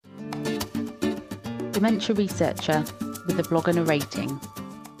dementia researcher with a blog and a rating.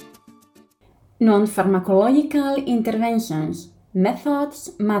 Non-pharmacological interventions.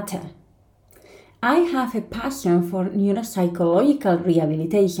 Methods matter. I have a passion for neuropsychological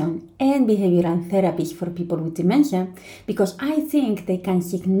rehabilitation and behavioral therapies for people with dementia because I think they can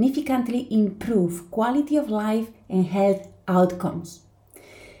significantly improve quality of life and health outcomes.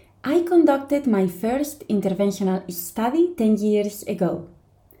 I conducted my first interventional study 10 years ago.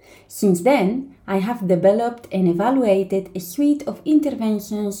 Since then, I have developed and evaluated a suite of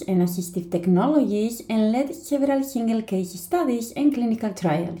interventions and assistive technologies and led several single case studies and clinical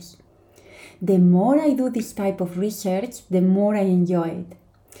trials. The more I do this type of research, the more I enjoy it.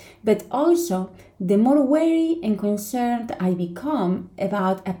 But also, the more wary and concerned I become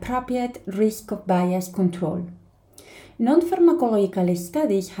about appropriate risk of bias control. Non-pharmacological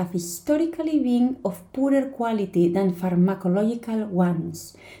studies have historically been of poorer quality than pharmacological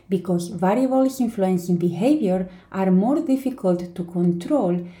ones because variables influencing behavior are more difficult to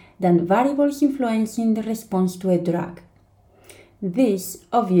control than variables influencing the response to a drug. This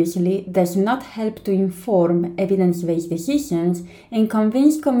obviously does not help to inform evidence-based decisions and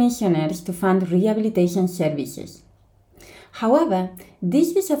convince commissioners to fund rehabilitation services. However,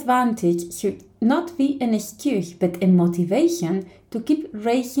 this disadvantage should not be an excuse but a motivation to keep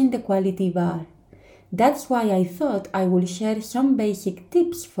raising the quality bar. That's why I thought I would share some basic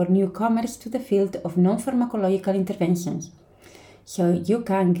tips for newcomers to the field of non-pharmacological interventions, so you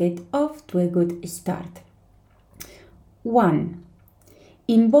can get off to a good start. 1.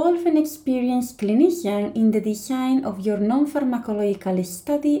 Involve an experienced clinician in the design of your non-pharmacological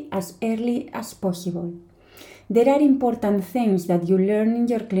study as early as possible. There are important things that you learn in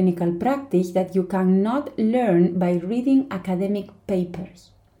your clinical practice that you cannot learn by reading academic papers.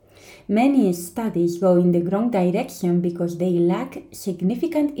 Many studies go in the wrong direction because they lack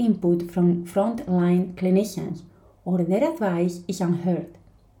significant input from frontline clinicians, or their advice is unheard.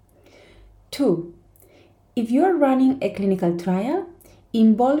 2. If you are running a clinical trial,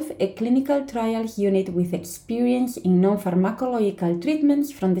 involve a clinical trials unit with experience in non-pharmacological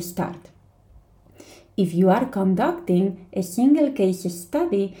treatments from the start. If you are conducting a single-case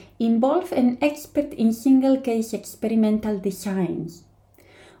study, involve an expert in single-case experimental designs.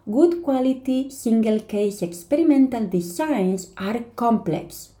 Good quality single-case experimental designs are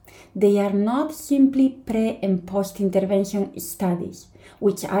complex. They are not simply pre- and post-intervention studies,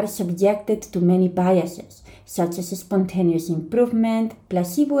 which are subjected to many biases, such as spontaneous improvement,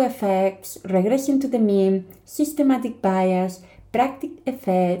 placebo effects, regression to the mean, systematic bias, practice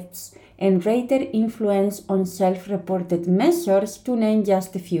effects, and rater influence on self-reported measures, to name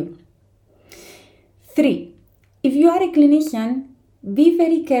just a few. 3. If you are a clinician, be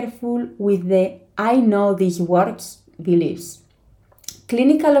very careful with the "I know this works" beliefs.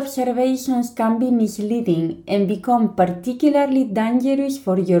 Clinical observations can be misleading and become particularly dangerous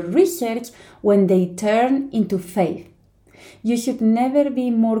for your research when they turn into faith. You should never be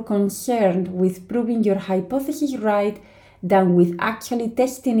more concerned with proving your hypothesis right than with actually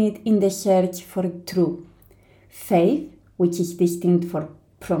testing it in the search for truth. Faith, which is distinct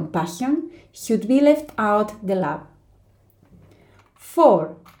from passion, should be left out the lab.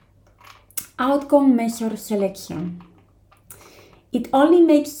 4. Outcome measure selection. It only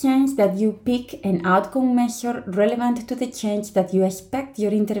makes sense that you pick an outcome measure relevant to the change that you expect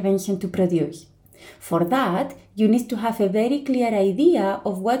your intervention to produce. For that, you need to have a very clear idea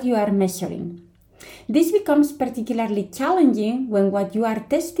of what you are measuring. This becomes particularly challenging when what you are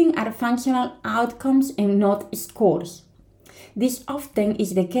testing are functional outcomes and not scores. This often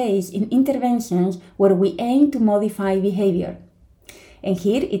is the case in interventions where we aim to modify behavior. And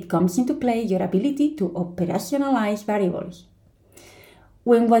here it comes into play your ability to operationalize variables.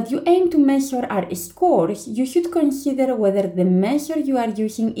 When what you aim to measure are scores, you should consider whether the measure you are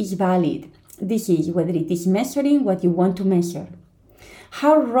using is valid. This is, whether it is measuring what you want to measure.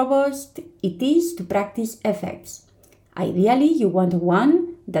 How robust it is to practice effects. Ideally, you want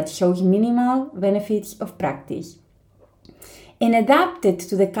one that shows minimal benefits of practice and adapted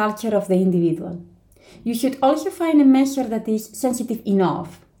to the culture of the individual. You should also find a measure that is sensitive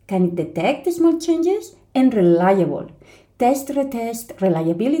enough, can it detect small changes, and reliable. Test-retest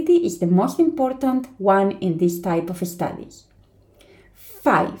reliability is the most important one in this type of studies.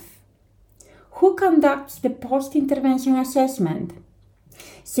 5. Who conducts the post-intervention assessment?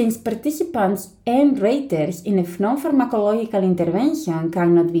 Since participants and raters in a non-pharmacological intervention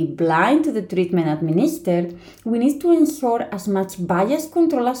cannot be blind to the treatment administered, we need to ensure as much bias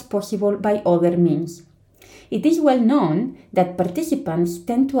control as possible by other means. It is well known that participants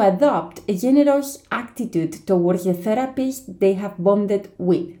tend to adopt a generous attitude towards the therapist they have bonded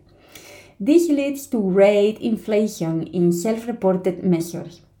with. This leads to rate inflation in self-reported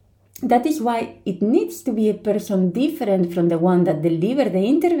measures. That is why it needs to be a person different from the one that delivered the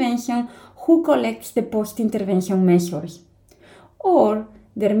intervention who collects the post-intervention measures. Or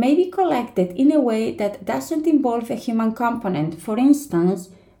they may be collected in a way that doesn't involve a human component, for instance,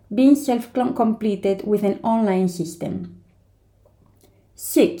 being self-completed with an online system.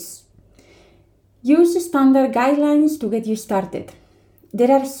 6. Use standard guidelines to get you started.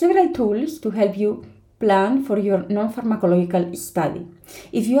 There are several tools to help you plan for your non-pharmacological study.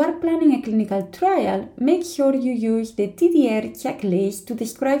 If you are planning a clinical trial, make sure you use the TDR checklist to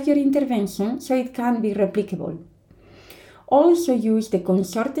describe your intervention so it can be replicable. Also use the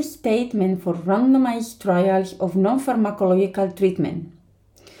consort statement for randomized trials of non-pharmacological treatment.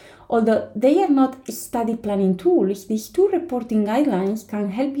 Although they are not study planning tools, these two reporting guidelines can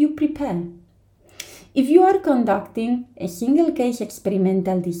help you prepare. If you are conducting a single-case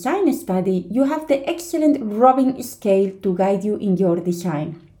experimental design study, you have the excellent Robin scale to guide you in your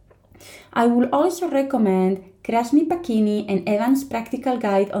design. I will also recommend Krasny Pakini and Evans' practical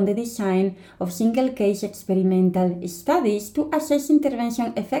guide on the design of single-case experimental studies to assess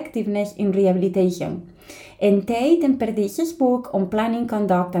intervention effectiveness in rehabilitation, and Tate and Perdiz's book on planning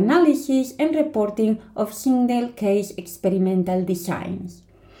conduct analysis and reporting of single-case experimental designs.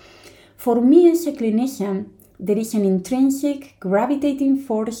 For me as a clinician, there is an intrinsic gravitating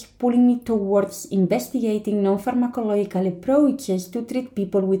force pulling me towards investigating non-pharmacological approaches to treat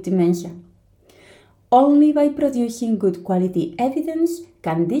people with dementia. Only by producing good quality evidence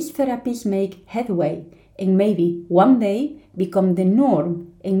can these therapies make headway and maybe one day become the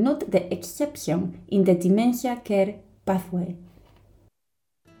norm and not the exception in the dementia care pathway.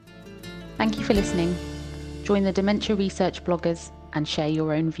 Thank you for listening. Join the dementia research bloggers and share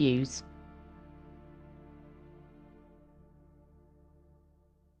your own views.